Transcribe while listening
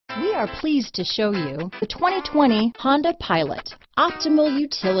We are pleased to show you the 2020 Honda Pilot. Optimal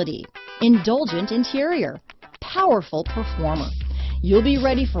utility, indulgent interior, powerful performer. You'll be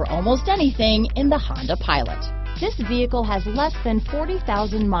ready for almost anything in the Honda Pilot. This vehicle has less than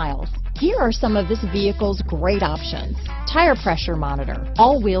 40,000 miles. Here are some of this vehicle's great options: tire pressure monitor,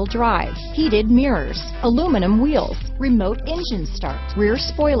 all-wheel drive, heated mirrors, aluminum wheels, remote engine start, rear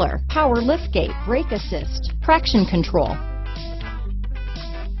spoiler, power liftgate, brake assist, traction control.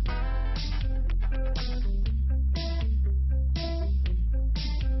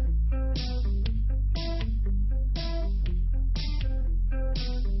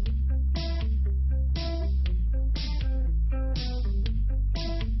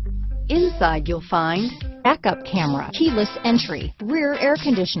 Inside you'll find Backup camera, keyless entry, rear air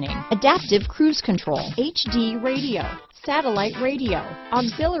conditioning, adaptive cruise control, HD radio, satellite radio,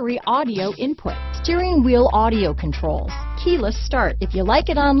 auxiliary audio input, steering wheel audio controls, keyless start. If you like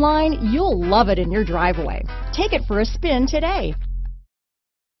it online, you'll love it in your driveway. Take it for a spin today.